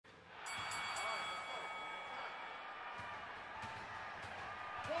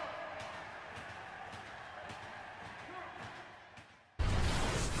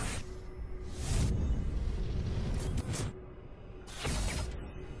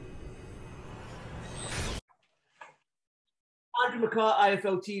Andrew McCART,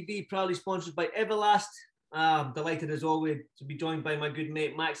 IFL TV, proudly sponsored by Everlast. I'm delighted as always to be joined by my good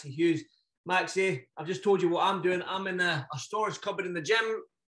mate Maxi Hughes. Maxi, I've just told you what I'm doing. I'm in a storage cupboard in the gym,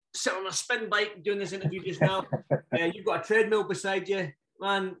 sitting on a spin bike doing this interview just now. You've got a treadmill beside you.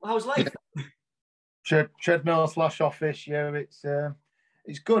 Man, how's life? Treadmill / office, yeah,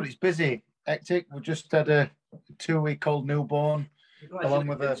 it's good. It's busy, hectic. We just had a 2-week-old newborn along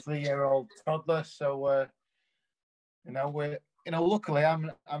with a 3-year-old toddler. So, luckily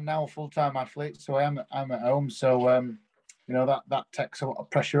I'm now a full-time athlete, so I'm at home. So, that takes a lot of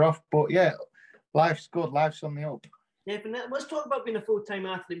pressure off. But yeah, life's good. Life's on the up. Definitely. Let's talk about being a full-time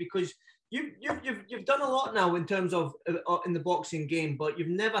athlete, because you've done a lot now in terms of in the boxing game, but you've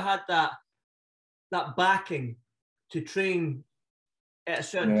never had that backing to train at a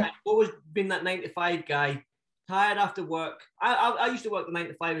certain time. You've always been that 9 to 5 guy, tired after work. I used to work the 9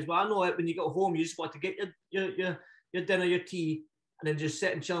 to 5 as well. I know it, when you got home, you just want to get your dinner, your tea, and then just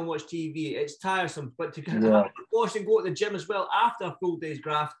sit and chill and watch TV. It's tiresome. But to have to wash and go to the gym as well after a full day's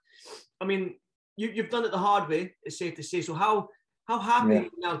graft, I mean, you've done it the hard way, it's safe to say. So how happy are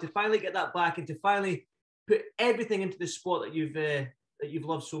you now to finally get that back and to finally put everything into the sport that you've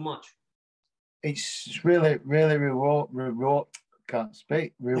loved so much? It's really, really rewarding.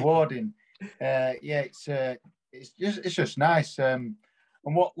 It's just nice. And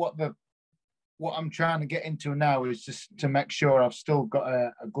what I'm trying to get into now is just to make sure I've still got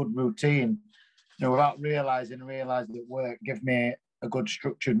a good routine, without realizing that work give me a good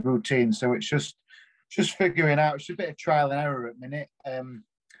structured routine. So it's just figuring out. It's a bit of trial and error at the minute. I'm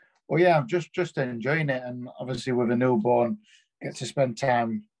just enjoying it, and obviously with a newborn, get to spend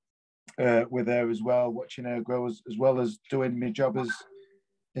time with her as well, watching her grow, as well as doing my job as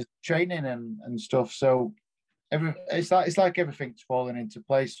training and stuff. So it's like everything's falling into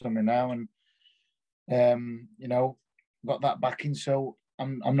place for me now, and got that backing. So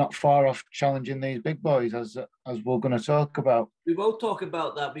I'm not far off challenging these big boys, as we're going to talk about. We will talk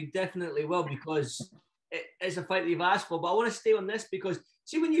about that. We definitely will, because it's a fight that you've asked for. But I want to stay on this, because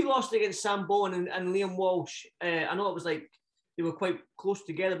see, when you lost against Sam Bowen and Liam Walsh, I know it was like they were quite close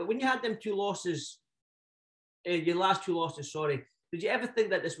together, but when you had them two losses, your last two losses, sorry, did you ever think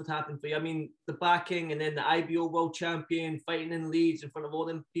that this would happen for you? I mean, the backing, and then the IBO world champion, fighting in Leeds in front of all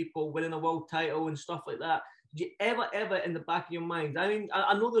them people, winning a world title and stuff like that. Did you ever in the back of your mind? I mean,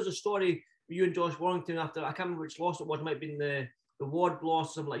 I know there's a story with you and Josh Warrington after, I can't remember which loss it was, it might have been the Ward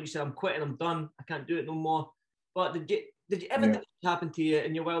loss. I'm like, you said, I'm quitting, I'm done, I can't do it no more. But did you ever think it would happen to you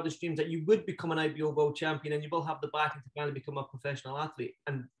in your wildest dreams, that you would become an IBO world champion and you will have the backing to finally become a professional athlete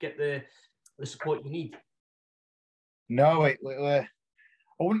and get the support you need? No, I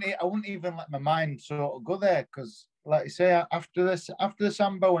wouldn't even let my mind sort of go there, because, like you say, after the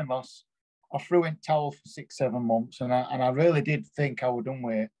Sam Bowen loss, I threw in towel for 6-7 months, and I really did think I would done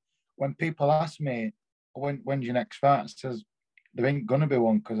with it. When people ask me, when's your next fight, I says there ain't gonna be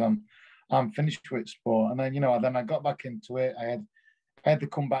one, because I'm finished with sport. And then then I got back into it. I had the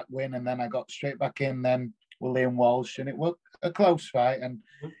comeback win, and then I got straight back in. Then with Liam Walsh, and it was a close fight. And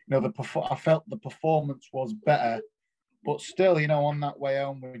I felt the performance was better. But still, on that way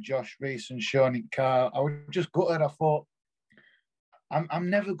home with Josh Reese and Sean Carr, I was just gutted. I thought, I'm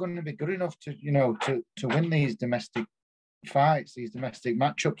never going to be good enough to win these domestic fights, these domestic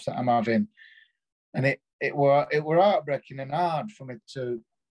matchups that I'm having. And it were heartbreaking and hard for me to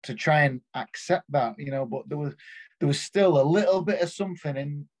try and accept that, But there was still a little bit of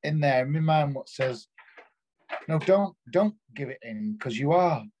something in there in my mind what says, no, don't give it in, because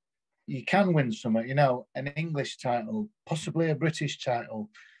you can win something, an English title, possibly a British title.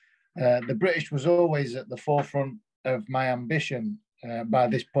 The British was always at the forefront of my ambition by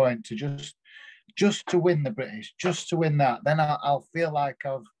this point, to just to win the British, just to win that. Then I'll feel like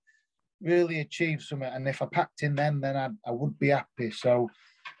I've really achieved something. And if I packed in then I would be happy. So,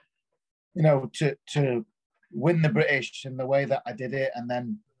 to win the British in the way that I did it, and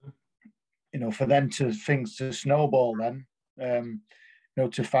then, for them things to snowball then,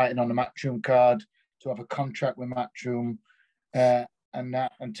 to fighting on the Matchroom card, to have a contract with Matchroom,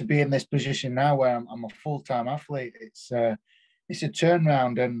 and to be in this position now where I'm a full-time athlete. It's a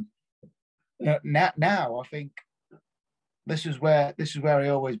turnaround, and now I think this is where I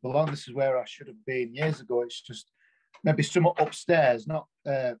always belong. This is where I should have been years ago. It's just maybe somewhat upstairs, not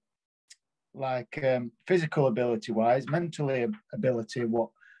physical ability wise, mentally ability.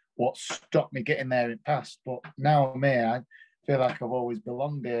 What stopped me getting there in the past, but now I'm here. I feel like I've always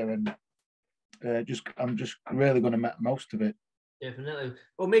belonged here, and I'm just really going to make the most of it. Definitely.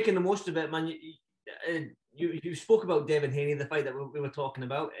 Well, making the most of it, man. You spoke about Devin Haney, the fight that we were talking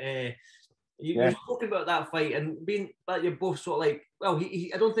about. You're talking about that fight and being that you're both sort of like, well,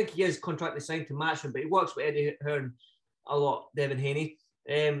 I don't think he is contractually signed to match him, but he works with Eddie Hearn a lot, Devin Haney.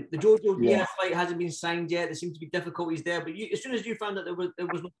 The Jojo Diaz fight hasn't been signed yet. There seem to be difficulties there, but as soon as you found out there was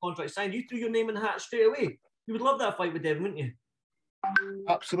no contract signed, you threw your name in the hat straight away. You would love that fight with Devin, wouldn't you?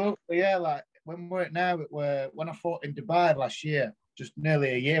 Absolutely, yeah. Like when when I fought in Dubai last year, just nearly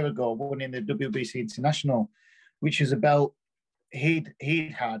a year ago, winning the WBC International, which is a belt he'd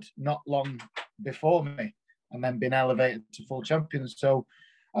had not long before me, and then been elevated to full champion. So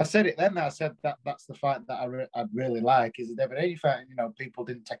I said it then. I said that's the fight that I'd really like is the Devin Haney fight. You know, people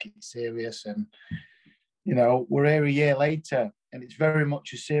didn't take it serious, and you know we're here a year later, and it's very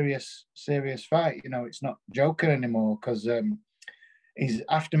much a serious fight. You know, it's not joking anymore because he's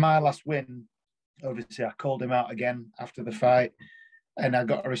after my last win. Obviously, I called him out again after the fight, and I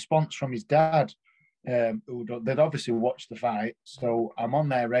got a response from his dad. They'd obviously watched the fight, so I'm on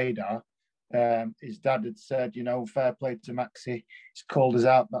their radar. His dad had said, you know, fair play to Maxi. He's called us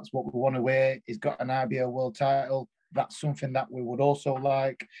out. That's what we want to wear. He's got an IBO world title. That's something that we would also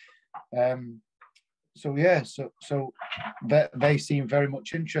like. So they seem very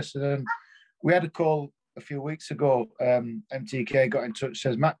much interested. And we had a call a few weeks ago. MTK got in touch,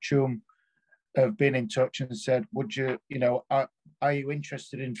 says Matchroom have been in touch and said, would you, you know, are you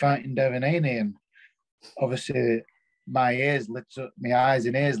interested in fighting Devin Haney? And obviously my eyes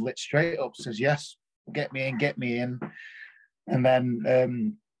and ears lit straight up, says yes, get me in. And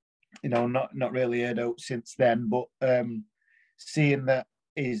then you know, not really heard out since then, but seeing that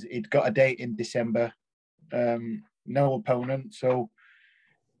he'd got a date in December, no opponent, so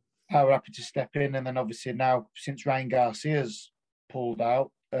I was happy to step in. And then obviously now, since Ryan Garcia's pulled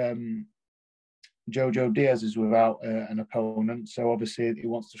out, Jojo Diaz is without an opponent, so obviously he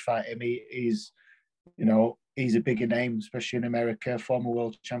wants to fight him. He's a bigger name, especially in America, former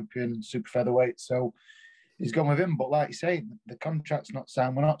world champion, super featherweight. So he's gone with him. But like you say, the contract's not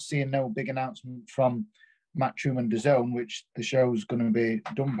signed. We're not seeing no big announcement from Matchroom and DAZN, which the show's going to be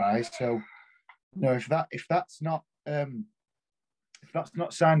done by. So, you know, if that's not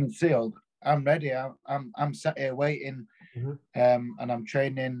signed and sealed, I'm ready. I'm sat here waiting, and I'm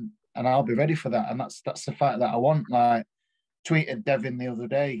training, and I'll be ready for that. And that's the fight that I want. Like, tweeted Devin the other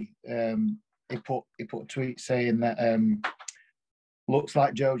day. He put a tweet saying that looks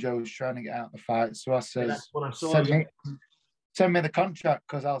like Jojo's trying to get out of the fight. So I says, send me the contract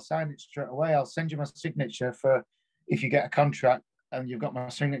because I'll sign it straight away. I'll send you my signature for if you get a contract and you've got my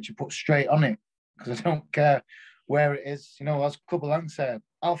signature put straight on it because I don't care where it is. You know, as Clubber Lang said,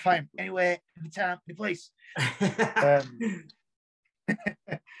 I'll find anywhere, anytime, any place.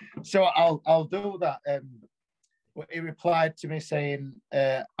 So I'll do that. He replied to me saying,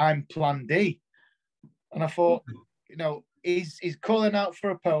 I'm plan D. And I thought, you know, he's calling out for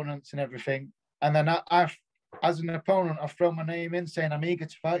opponents and everything. And then I've, as an opponent, I've thrown my name in saying, I'm eager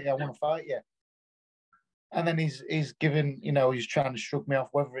to fight you. I want to fight you. And then he's giving, you know, he's trying to shrug me off,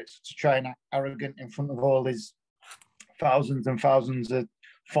 whether it's to try and act arrogant in front of all his thousands and thousands of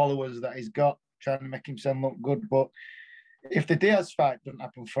followers that he's got, trying to make himself look good. But if the Diaz fight doesn't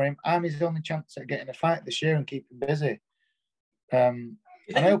happen for him, I'm his only chance at getting a fight this year and keep him busy. And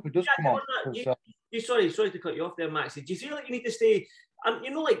I hope it does come off. Sorry to cut you off there, Maxi. Do you feel like you need to stay? And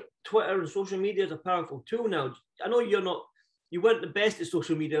you know, like Twitter and social media is a powerful tool now. I know you weren't the best at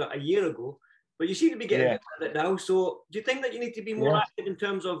social media a year ago, but you seem to be getting better at it now. So do you think that you need to be more active in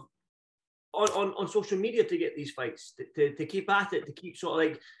terms of on social media to get these fights, to keep at it, to keep sort of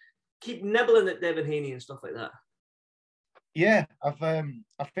like keep nibbling at Devin Haney and stuff like that? Yeah, I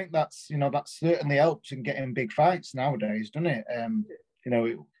think that certainly helps in getting big fights nowadays, doesn't it? You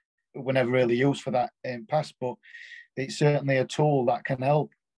know, we're never really used for that in past, but it's certainly a tool that can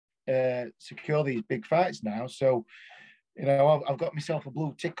help secure these big fights now. So, you know, I've got myself a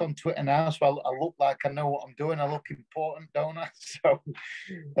blue tick on Twitter now, so I look like I know what I'm doing. I look important, don't I? So,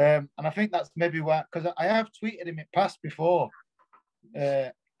 and I think that's maybe why, because I have tweeted him in past before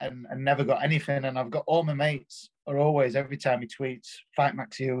and never got anything. And I've got all my mates are always, every time he tweets, fight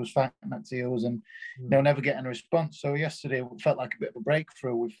Maxi Hughes, and never getting a response. So yesterday it felt like a bit of a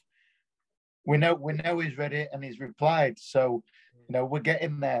breakthrough. We know he's ready and he's replied. So, you know, we're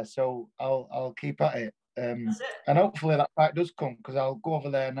getting there. So I'll keep at it. And hopefully that fight does come, because I'll go over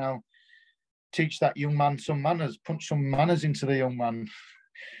there now, teach that young man some manners, punch some manners into the young man,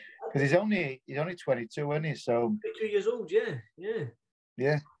 because he's only 22, isn't he? So 22 years old,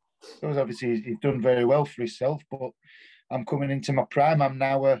 yeah. So obviously he's done very well for himself, but I'm coming into my prime. I'm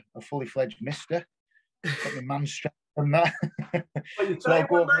now a fully fledged mister. Got my man strength and that. So I'll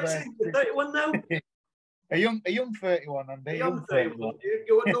go over there. 31 now. a young 31 and a young I'm 31.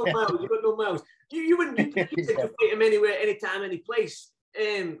 You got no miles. You got no miles. You wouldn't you think to fight him anywhere, anytime, any place.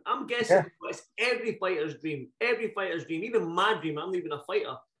 I'm guessing it's every fighter's dream. Every fighter's dream, even my dream. I'm even a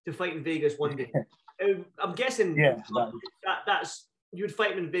fighter to fight in Vegas one day. I'm guessing that's you would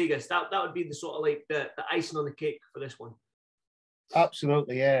fight him in Vegas. That would be the sort of like the icing on the cake for this one.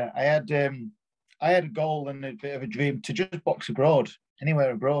 Absolutely, yeah. I had a goal and a bit of a dream to just box abroad,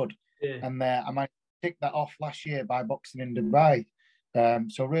 anywhere abroad, and I might tick that off last year by boxing in Dubai.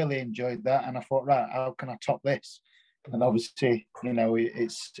 So really enjoyed that, and I thought, right, how can I top this? And obviously, you know,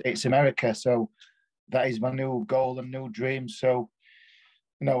 it's America, so that is my new goal and new dream. So,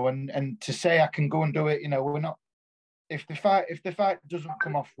 you know, and to say I can go and do it, you know, we're not. If the fight doesn't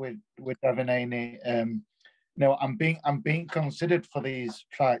come off with Devin Haney, you know, I'm being considered for these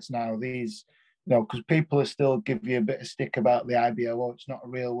fights now. These, you know, because people are still give you a bit of stick about the IBO. Oh, it's not a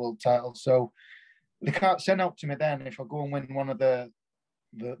real world title, so they can't send out to me then if I go and win one of the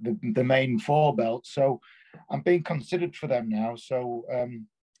main four belts. So I'm being considered for them now. So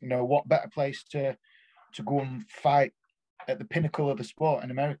you know, what better place to go and fight at the pinnacle of the sport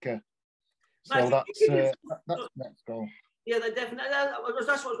in America? So that's the next goal. Yeah, definitely. That's what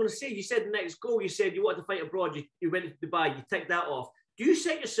I was going to say. You said the next goal. You said you wanted to fight abroad. You went to Dubai. You ticked that off. Do you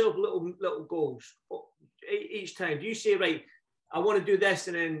set yourself little goals each time? Do you say, right, I want to do this,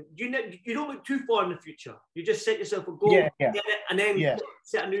 and then you don't look too far in the future. You just set yourself a goal, and then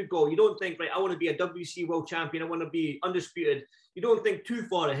set a new goal. You don't think, right, I want to be a WC world champion. I want to be undisputed. You don't think too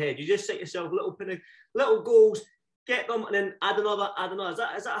far ahead. You just set yourself little goals, get them, and then add another.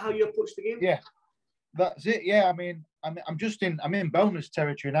 Is that how you approach the game? Yeah, that's it. Yeah, I mean, I'm in bonus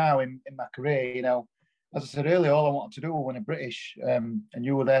territory now in my career. You know, as I said earlier, all I wanted to do was win a British, and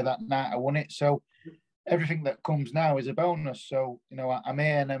you were there that night. I won it, so everything that comes now is a bonus. So, you know, I'm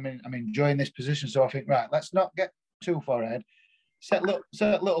here and I'm enjoying this position. So I think, right, let's not get too far ahead. Set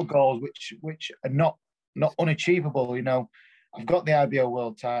little goals which are not unachievable. You know, I've got the IBO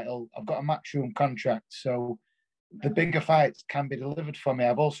world title. I've got a matchroom contract. So the bigger fights can be delivered for me.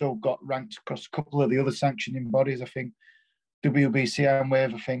 I've also got ranked across a couple of the other sanctioning bodies. I think WBC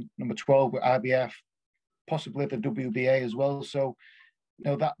Wave, I think number 12 with IBF, possibly the WBA as well. So, you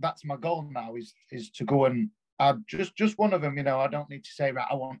know, that's my goal now is to go and add just one of them. You know, I don't need to say, right,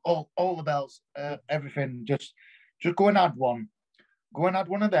 I want all the belts, everything. Just go and add one. Go and add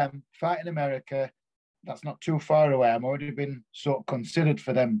one of them. Fight in America. That's not too far away. I'm already been sort of considered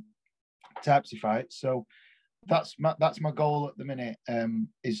for them types of fights. So that's my goal at the minute.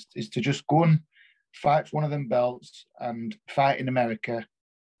 Is to just go and fight for one of them belts and fight in America,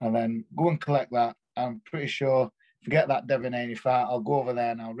 and then go and collect that. I'm pretty sure. Forget that Devin Haney fight. I'll go over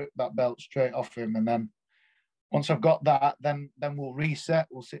there and I'll rip that belt straight off him. And then once I've got that, then we'll reset.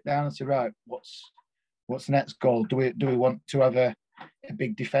 We'll sit down and say, right, what's the next goal? Do we want to have a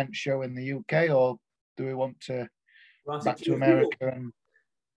big defense show in the UK, or do we want to back to America? And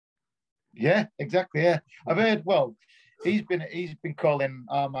yeah, exactly. Yeah, I've heard. Well, he's been calling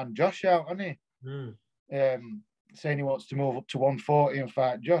our man Josh out, hasn't he? Saying he wants to move up to 140 and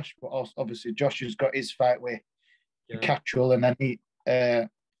fight Josh, but also, obviously Josh has got his fight with Cattrall, and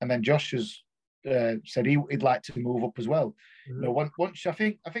then Josh has said he'd like to move up as well. You know, once I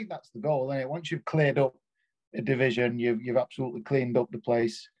think that's the goal, isn't it? Once you've cleared up a division, you've absolutely cleaned up the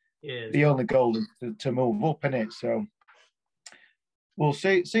place. Yeah, the only goal is to move up, isn't it? So we'll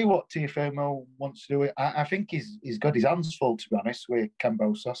see what Teofimo wants to do. I think he's got his hands full, to be honest, with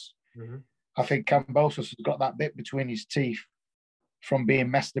Kambosos. I think Kambosos has got that bit between his teeth from being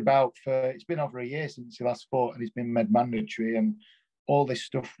messed about it's been over a year since he last fought, and he's been made mandatory, and all this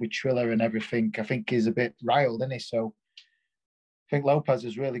stuff with Triller and everything. I think he's a bit riled, isn't he? So I think Lopez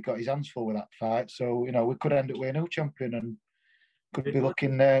has really got his hands full with that fight. So, you know, we could end up with a new champion and could be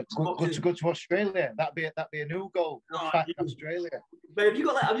looking good to go to Australia. That'd be a new goal. Fight in Australia. But have you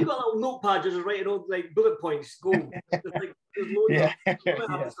got a little notepad just writing all like bullet points? Go. There's loads of. I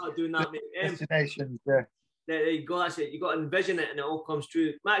have to start doing that, mate. Destinations, yeah. There you go. That's it. You got to envision it, and it all comes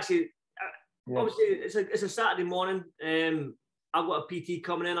true. Maxi, obviously it's a Saturday morning. I've got a PT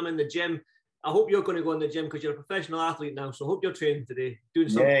coming in. I'm in the gym. I hope you're going to go in the gym because you're a professional athlete now. So I hope you're training today, doing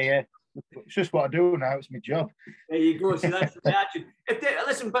something. Yeah. It's just what I do now. It's my job. There you go. See, that's the attitude.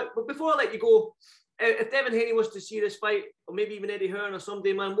 Listen, but before I let you go, if Devin Haney was to see this fight, or maybe even Eddie Hearn or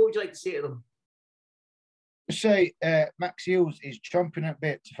someday, man, what would you like to say to them? Say Maxi Hughes is chomping at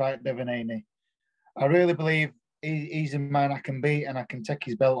bit to fight Devin Haney. I really believe he's a man I can beat, and I can take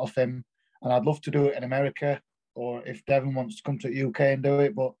his belt off him. And I'd love to do it in America, or if Devin wants to come to the UK and do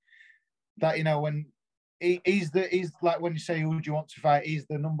it. But that, you know, when he's like when you say who do you want to fight, he's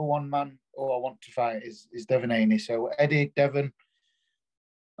the number one man I want to fight is Devin Haney. So Eddie, Devin,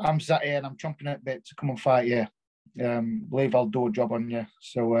 I'm sat here and I'm chomping at a bit to come and fight you. Believe I'll do a job on you.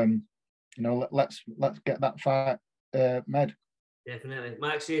 So let's get that fight made. Definitely.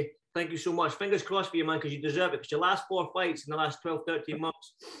 Maxi, thank you so much. Fingers crossed for you, man, because you deserve it. Because your last 4 fights in the last 12, 13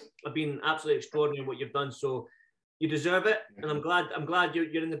 months have been absolutely extraordinary what you've done. So you deserve it. And I'm glad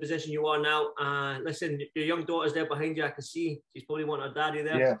you're in the position you are now. Listen, your young daughter's there behind you. I can see she's probably wanting her daddy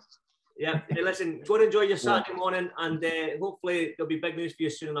there. Yeah. Yeah. Hey, listen, go and enjoy your Saturday morning, and hopefully there'll be big news for you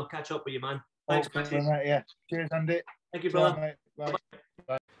soon, and I'll catch up with you, man. Thanks, Maxi. Yeah. Cheers, Andy. Thank you, brother. Ciao, mate. Bye.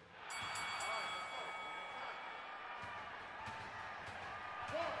 Bye.